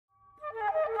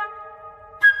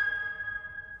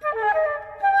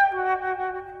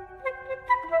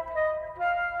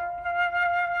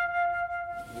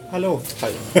Hallo.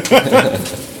 Hi.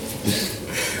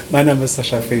 Mein Name ist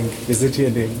Sascha Fink. Wir sind hier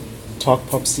in dem Talk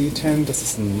Pop C10. Das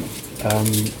ist ein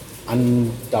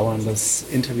andauerndes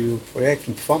Interviewprojekt,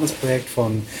 ein Performanceprojekt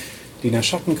von Dina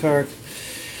Schottenkirk.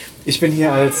 Ich bin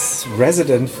hier als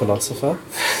Resident Philosopher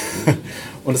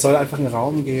und es soll einfach einen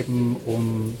Raum geben,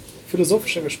 um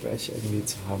philosophische Gespräche irgendwie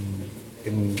zu haben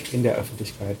in der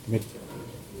Öffentlichkeit mit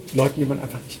Leuten, die man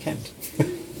einfach nicht kennt.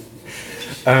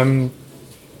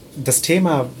 Das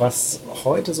Thema, was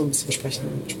heute so ein bisschen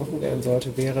besprochen werden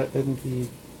sollte, wäre irgendwie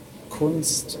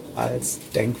Kunst als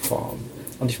Denkform.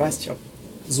 Und ich weiß nicht, ob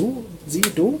du?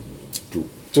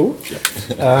 Du?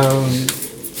 Ja.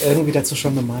 Irgendwie dazu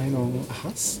schon eine Meinung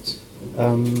hast.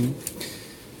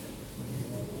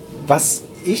 Was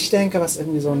ich denke, was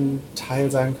irgendwie so ein Teil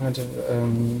sein könnte,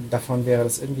 davon wäre,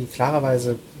 dass irgendwie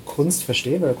klarerweise Kunst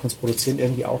verstehen oder Kunst produzieren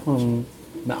irgendwie auch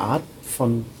eine Art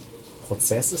von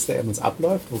Prozess ist, der in uns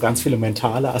abläuft, wo ganz viele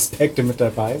mentale Aspekte mit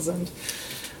dabei sind,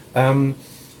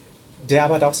 der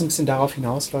aber auch so ein bisschen darauf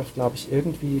hinausläuft, glaube ich,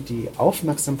 irgendwie die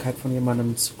Aufmerksamkeit von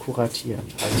jemandem zu kuratieren.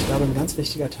 Also ich glaube, ein ganz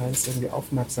wichtiger Teil ist irgendwie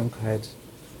Aufmerksamkeit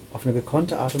auf eine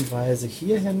gekonnte Art und Weise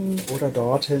hierhin oder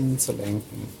dorthin zu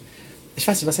lenken. Ich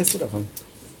weiß nicht, was hältst du davon?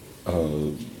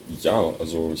 Ja,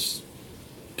 also ich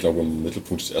glaube, im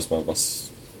Mittelpunkt ist erstmal, was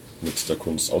mit der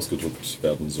Kunst ausgedrückt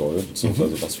werden soll,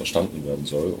 beziehungsweise was verstanden werden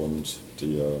soll und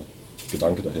der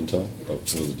Gedanke dahinter,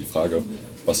 beziehungsweise die Frage,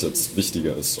 was jetzt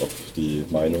wichtiger ist, ob die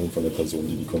Meinung von der Person,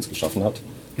 die die Kunst geschaffen hat,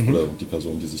 oder die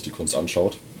Person, die sich die Kunst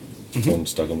anschaut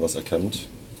und darin was erkennt,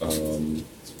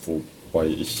 wobei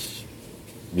ich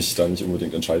mich da nicht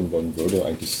unbedingt entscheiden wollen würde.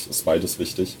 Eigentlich ist beides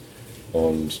wichtig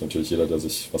und natürlich jeder, der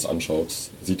sich was anschaut,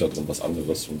 sieht da drin was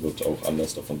anderes und wird auch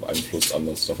anders davon beeinflusst,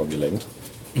 anders davon gelenkt.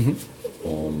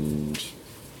 Und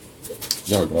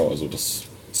ja, genau, also das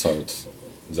ist halt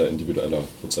ein sehr individueller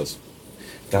Prozess.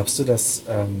 Glaubst du, dass,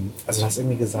 also du hast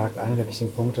irgendwie gesagt, einer der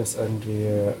wichtigen Punkte ist irgendwie,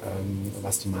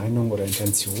 was die Meinung oder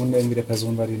Intention irgendwie der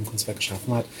Person war, die ein Kunstwerk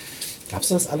geschaffen hat.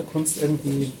 Glaubst du, dass alle Kunst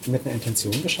irgendwie mit einer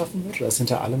Intention geschaffen wird oder dass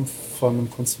hinter allem von einem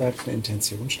Kunstwerk eine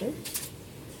Intention steckt?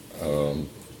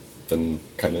 Wenn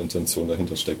keine Intention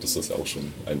dahinter steckt, ist das ja auch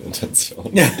schon eine Intention.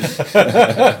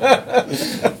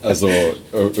 Also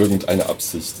irgendeine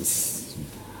Absicht ist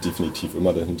definitiv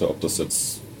immer dahinter, ob das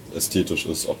jetzt ästhetisch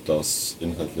ist, ob das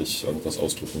inhaltlich irgendwas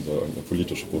ausdrücken soll, irgendeine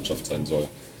politische Botschaft sein soll,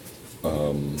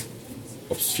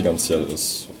 ob es finanziell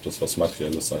ist, ob das was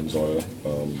Materielles sein soll.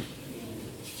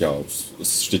 Ja,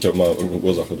 es steht ja immer irgendeine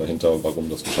Ursache dahinter, warum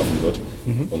das geschaffen wird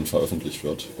und veröffentlicht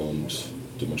wird. Und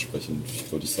dementsprechend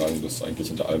würde ich sagen, dass eigentlich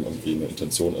hinter allem irgendwie eine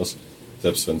Intention ist,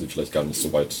 selbst wenn sie vielleicht gar nicht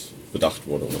so weit bedacht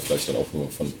wurde oder vielleicht dann auch nur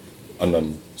von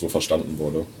anderen so verstanden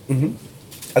wurde.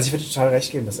 Also ich würde total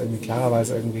recht geben, dass irgendwie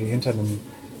klarerweise irgendwie hinter einem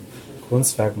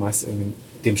Kunstwerk meist irgendwie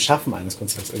dem Schaffen eines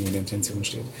Kunstwerks irgendwie eine Intention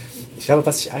steht. Ich glaube,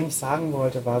 was ich eigentlich sagen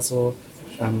wollte, war so,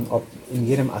 ob in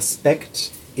jedem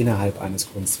Aspekt innerhalb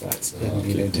eines Kunstwerks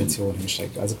irgendwie eine Intention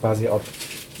hinsteckt. Also quasi, ob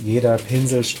jeder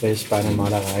Pinselstrich bei einer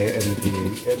Malerei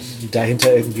irgendwie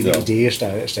dahinter irgendwie eine Idee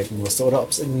stecken musste oder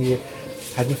ob es irgendwie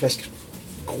halt nur vielleicht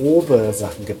grobe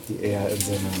Sachen gibt, die eher in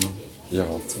so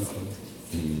einer Aktion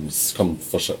kommen. Es kommt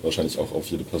wahrscheinlich auch auf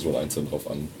jede Person einzeln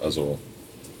drauf an. Also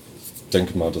ich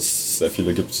denke mal, dass es sehr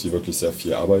viele gibt, die wirklich sehr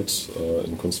viel Arbeit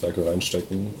in Kunstwerke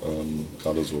reinstecken.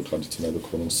 Gerade so traditionelle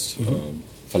Kunst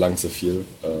verlangt sehr viel.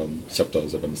 Ich habe da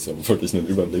selber nicht so wirklich einen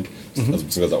Überblick, also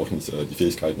beziehungsweise auch nicht die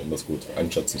Fähigkeiten, um das gut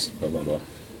einschätzen zu können. Aber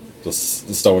das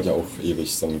dauert ja auch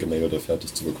ewig, so ein Gemälde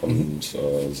fertig zu bekommen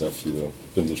und sehr viele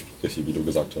Pinselstriche, wie du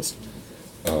gesagt hast,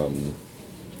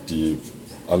 die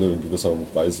alle in gewisser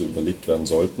Weise überlegt werden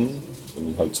sollten,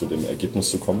 um halt zu dem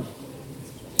Ergebnis zu kommen.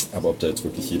 Aber ob da jetzt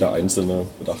wirklich jeder Einzelne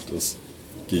bedacht ist,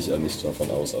 gehe ich eher nicht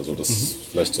davon aus. Also dass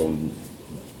vielleicht so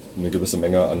eine gewisse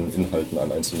Menge an Inhalten,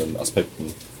 an einzelnen Aspekten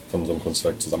von so einem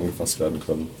Kunstwerk zusammengefasst werden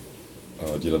können,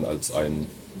 die dann als ein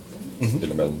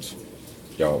Element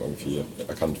irgendwie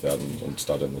erkannt werden und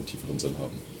da dann einen tieferen Sinn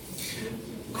haben.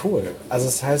 Cool. Also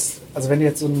das heißt, also wenn du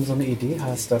jetzt so eine Idee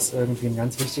hast, dass irgendwie ein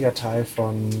ganz wichtiger Teil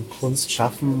von Kunst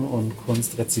schaffen und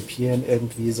Kunst rezipieren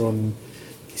irgendwie so ein,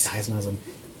 ich sage jetzt mal so ein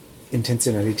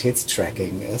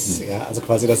Intentionalitätstracking ist, ja, also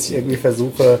quasi, dass ich irgendwie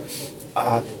versuche,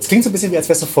 es klingt so ein bisschen wie, als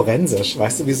wärst du forensisch,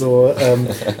 weißt du, wie so,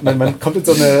 man kommt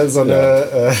in so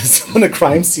eine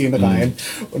Crime-Scene rein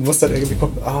und muss dann irgendwie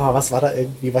gucken, was war da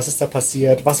irgendwie, was ist da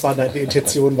passiert, was waren da die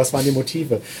Intentionen, was waren die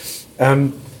Motive.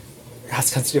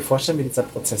 Kannst du dir vorstellen, wie dieser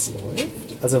Prozess läuft?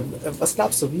 Also, was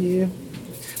glaubst du,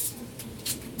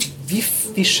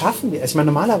 wie schaffen wir? Ich meine,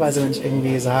 normalerweise, wenn ich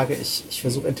irgendwie sage, ich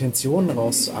versuche Intentionen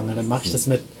rauszuangeln, dann mache ich das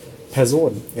mit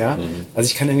Person. Ja? Also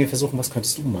ich kann irgendwie versuchen, was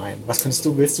könntest du meinen?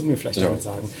 Willst du mir vielleicht damit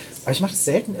sagen? Aber ich mache das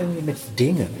selten irgendwie mit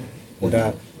Dingen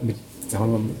oder mit,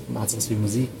 sagen wir mal, sowas wie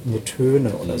Musik, nur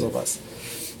Töne oder sowas.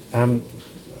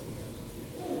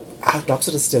 Glaubst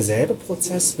du, das ist derselbe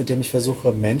Prozess, mit dem ich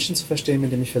versuche, Menschen zu verstehen,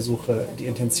 mit dem ich versuche, die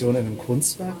Intention in einem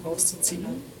Kunstwerk rauszuziehen?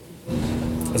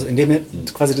 Also indem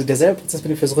quasi derselbe Prozess, mit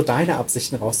dem ich versuche, deine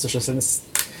Absichten rauszuschlüsseln, ist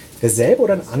derselbe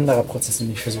oder ein anderer Prozess, mit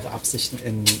dem ich versuche, Absichten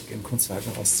in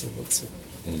Kunstwerken rauszuziehen?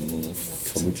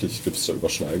 Vermutlich gibt es da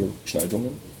Überschneidungen.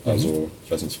 Also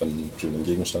ich weiß nicht, wenn du einen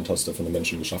Gegenstand hast, der von einem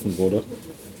Menschen geschaffen wurde,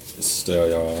 ist der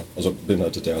ja, also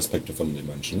beinhaltet der Aspekte von dem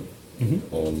Menschen.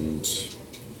 Und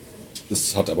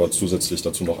es hat aber zusätzlich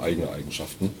dazu noch eigene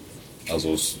Eigenschaften.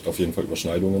 Also es sind auf jeden Fall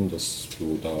Überschneidungen, dass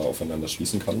du da aufeinander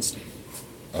schließen kannst.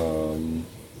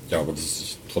 Aber dass es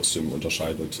sich trotzdem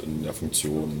unterscheidet in der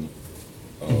Funktion,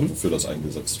 wofür das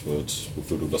eingesetzt wird,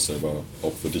 wofür du das selber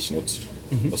auch für dich nutzt,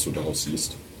 was du daraus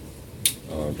siehst.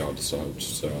 Das ist halt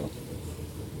sehr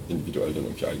individuell dann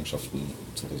irgendwie Eigenschaften,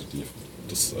 beziehungsweise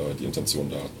die Intention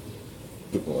da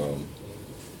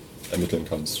ermitteln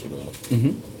kannst oder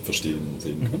verstehen,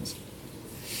 sehen kannst.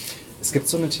 Es gibt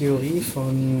so eine Theorie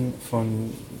von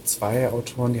zwei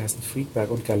Autoren, die heißen Friedberg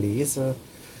und Galese,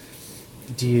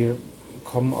 die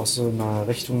kommen aus so einer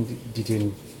Richtung, die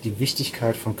die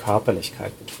Wichtigkeit von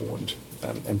Körperlichkeit betont,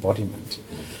 Embodiment.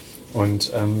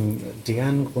 Und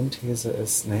deren Grundthese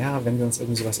ist, naja, wenn wir uns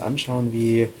irgendwie sowas anschauen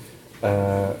wie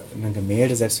ein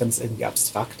Gemälde, selbst wenn es irgendwie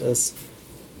abstrakt ist,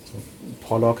 so ein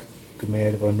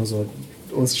Pollock-Gemälde, wo nur so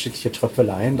unterschiedliche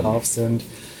Tröpfeleien drauf sind,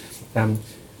 da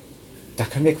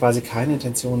können wir quasi keine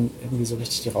Intention irgendwie so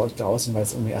richtig draußen, weil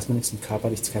es irgendwie erstmal nichts mit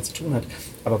Körperlichkeit zu tun hat.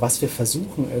 Aber was wir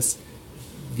versuchen ist,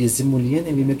 wir simulieren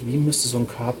irgendwie mit, wie müsste so ein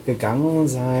Körper gegangen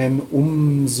sein,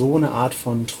 um so eine Art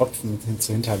von Tropfen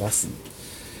zu hinterlassen.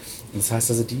 Und das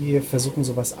heißt also, die versuchen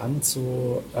sowas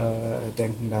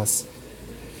anzudenken, dass,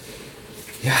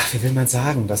 ja, wie will man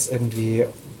sagen, dass irgendwie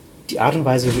die Art und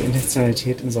Weise, wie wir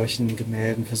Intentionalität in solchen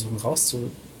Gemälden versuchen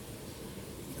rauszulösen,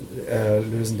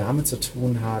 damit zu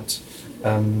tun hat,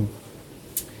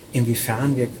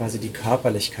 inwiefern wir quasi die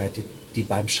Körperlichkeit, die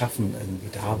beim Schaffen irgendwie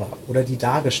da war oder die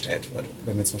dargestellt wird.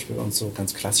 Wenn wir zum Beispiel uns so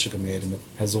ganz klassische Gemälde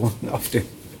mit Personen auf den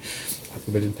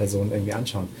abgebildeten Personen irgendwie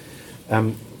anschauen.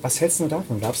 Was hältst du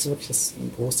davon? Glaubst du wirklich, dass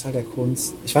ein Großteil der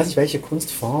Kunst, ich weiß nicht, welche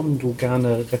Kunstformen du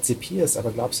gerne rezipierst,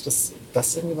 aber glaubst du, dass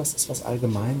das irgendwie was ist, was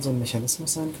allgemein so ein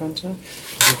Mechanismus sein könnte?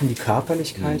 Versuchen die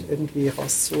Körperlichkeit irgendwie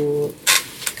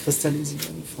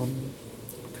rauszukristallisieren von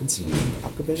künstlichen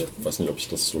Abgebildeten? Ich weiß nicht, ob ich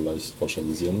das so leicht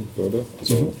pauschalisieren würde.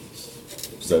 Also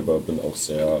ich selber bin auch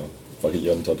sehr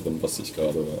variierend da drin, was ich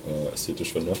gerade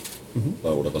ästhetisch finde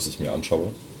oder was ich mir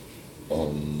anschaue.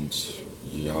 Und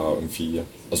ja, irgendwie,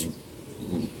 also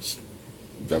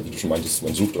wie du schon meintest,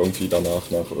 man sucht irgendwie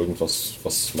danach nach irgendwas,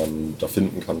 was man da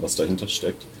finden kann, was dahinter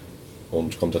steckt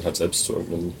und kommt dann halt selbst zu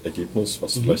irgendeinem Ergebnis,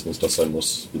 was vielleicht nicht das sein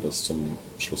muss, wie das zum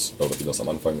Schluss oder wie das am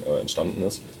Anfang entstanden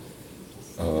ist.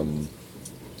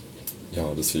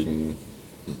 Deswegen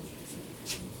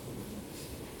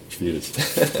schwierig.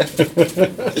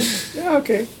 Ja,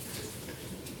 okay.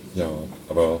 Ja,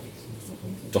 aber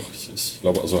doch, ich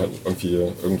glaube, also halt irgendwie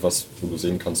irgendwas, wo du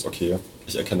sehen kannst, okay,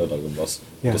 ich erkenne darin was.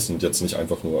 Ja. Das sind jetzt nicht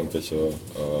einfach nur irgendwelche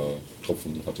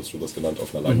Tropfen, hattest du das genannt,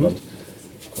 auf einer Leinwand,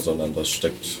 sondern da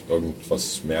steckt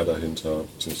irgendwas mehr dahinter,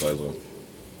 beziehungsweise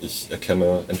ich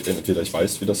erkenne, entweder ich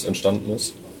weiß, wie das entstanden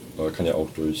ist, kann ja auch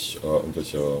durch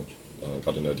irgendwelche,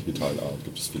 gerade in der digitalen Art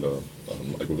gibt es viele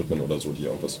Algorithmen oder so, die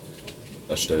irgendwas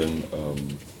erstellen,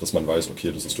 dass man weiß,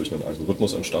 okay, das ist durch einen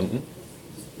Algorithmus entstanden.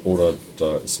 Oder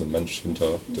da ist ein Mensch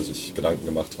hinter, der sich Gedanken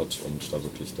gemacht hat und da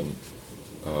wirklich dann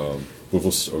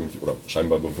bewusst irgendwie oder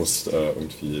scheinbar bewusst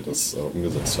irgendwie das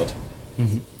umgesetzt hat.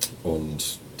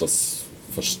 Und das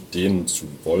verstehen zu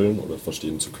wollen oder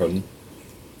verstehen zu können,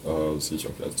 sehe ich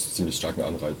irgendwie als ziemlich starken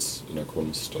Anreiz in der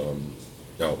Kunst,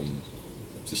 um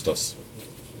sich das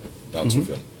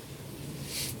darzuführen.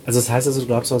 Also das heißt also, du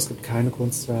glaubst, es gibt keine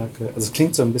Kunstwerke, also es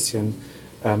klingt so ein bisschen,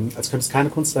 als könnte es keine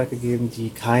Kunstwerke geben,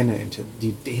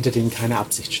 hinter denen keine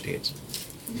Absicht steht.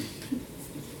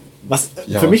 Was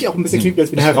für mich auch ein bisschen klingt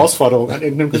als eine Herausforderung, an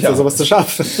irgendeinem Künstler sowas zu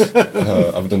schaffen.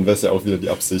 Aber dann wäre es ja auch wieder die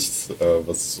Absicht,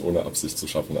 was ohne Absicht zu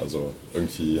schaffen. Also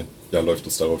irgendwie läuft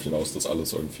es darauf hinaus, dass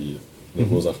alles irgendwie eine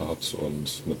Ursache hat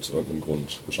und mit irgendeinem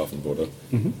Grund geschaffen wurde.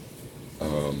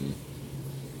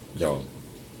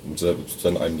 Und selbst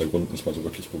wenn einem der Grund nicht mal so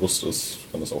wirklich bewusst ist,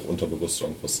 kann das auch unterbewusst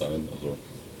irgendwas sein. Also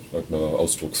irgendeine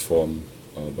Ausdrucksform,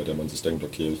 bei der man sich denkt,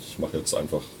 okay, ich mache jetzt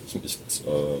einfach, ich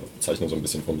zeichne so ein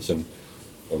bisschen vor mich hin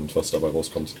und was dabei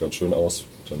rauskommt, sieht ganz schön aus.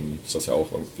 Dann ist das ja auch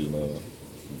irgendwie eine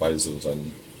Weise,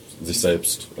 sich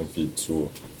selbst irgendwie zu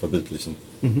verbildlichen.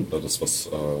 Oder das, was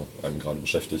einen gerade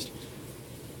beschäftigt.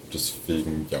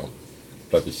 Deswegen, ja,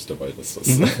 bleibe ich dabei, dass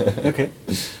das... Okay.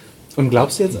 Und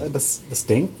glaubst du jetzt, dass das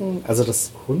Denken, also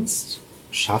das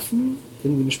Kunstschaffen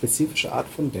irgendwie eine spezifische Art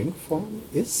von Denkform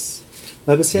ist?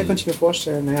 Weil bisher könnte ich mir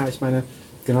vorstellen, naja, ich meine,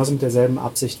 genauso mit derselben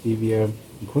Absicht, wie wir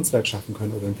ein Kunstwerk schaffen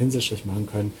können oder einen Pinselstrich machen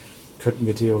können, könnten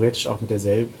wir theoretisch auch mit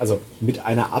derselben, also mit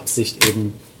einer Absicht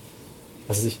eben,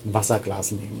 was weiß ich, ein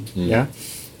Wasserglas nehmen. Ja?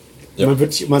 Ja. Man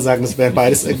würde nicht immer sagen, das wäre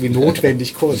beides irgendwie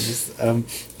notwendig Kunst.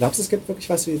 Glaubst du, es gibt wirklich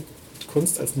was wie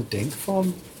Kunst als eine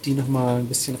Denkform, die nochmal ein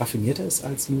bisschen raffinierter ist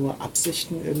als nur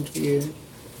Absichten irgendwie?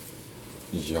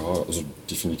 Ja, also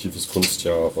definitiv ist Kunst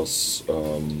ja was,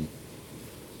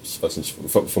 ich weiß nicht,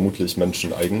 vermutlich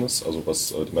menscheneigenes, also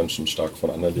was die Menschen stark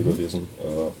von anderen Lebewesen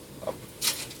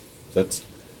absetzt.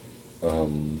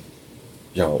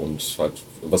 Ja, und halt,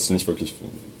 was nicht wirklich,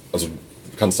 also du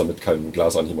kannst damit kein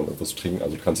Glas anheben und irgendwas trinken,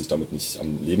 also du kannst dich damit nicht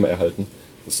am Leben erhalten.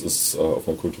 Das ist auf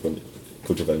einer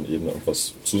kulturellen Ebene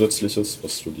irgendwas Zusätzliches,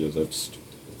 was du dir selbst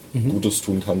Gutes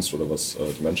tun kannst oder was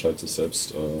die Menschheit sich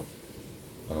selbst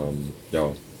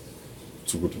ja,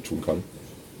 zugute tun kann.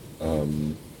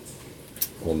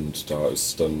 Und da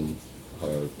ist dann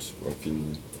halt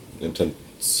irgendwie eine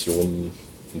Intention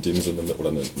in dem Sinne, oder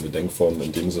eine Denkform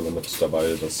in dem Sinne mit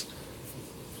dabei, dass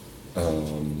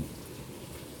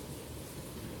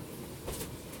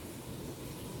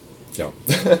ja,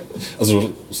 also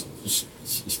ich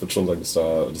würde schon sagen, dass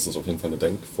das auf jeden Fall eine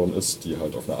Denkform ist, die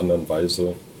halt auf einer anderen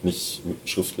Weise, nicht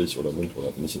schriftlich oder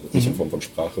oder nicht in Form von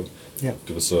Sprache,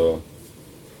 gewisse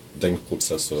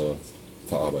Denkprozesse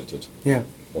verarbeitet. Ja.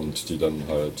 Und die dann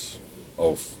halt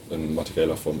in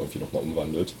materieller Form irgendwie nochmal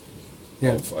umwandelt,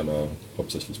 auf einer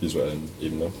hauptsächlich visuellen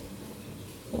Ebene.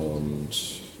 Und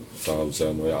da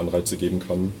sehr neue Anreize geben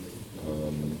kann.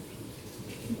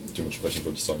 Dementsprechend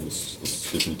würde ich sagen, das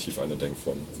ist definitiv eine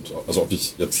Denkform. Und also ob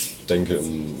ich jetzt denke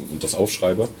und das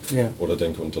aufschreibe oder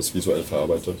denke und das visuell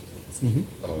verarbeite,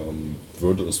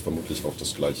 würde es vermutlich auf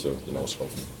das Gleiche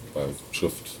hinauslaufen. Weil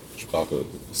Schrift, Sprache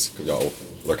ist ja auch,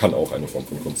 oder kann auch eine Form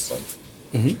von Kunst sein.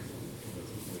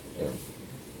 Ja.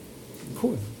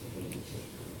 Cool.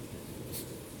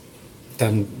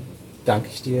 Dann danke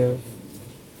ich dir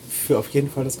für auf jeden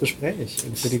Fall das Gespräch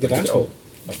und für die Gedanken. Auch.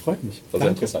 Das freut mich. War sehr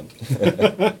interessant.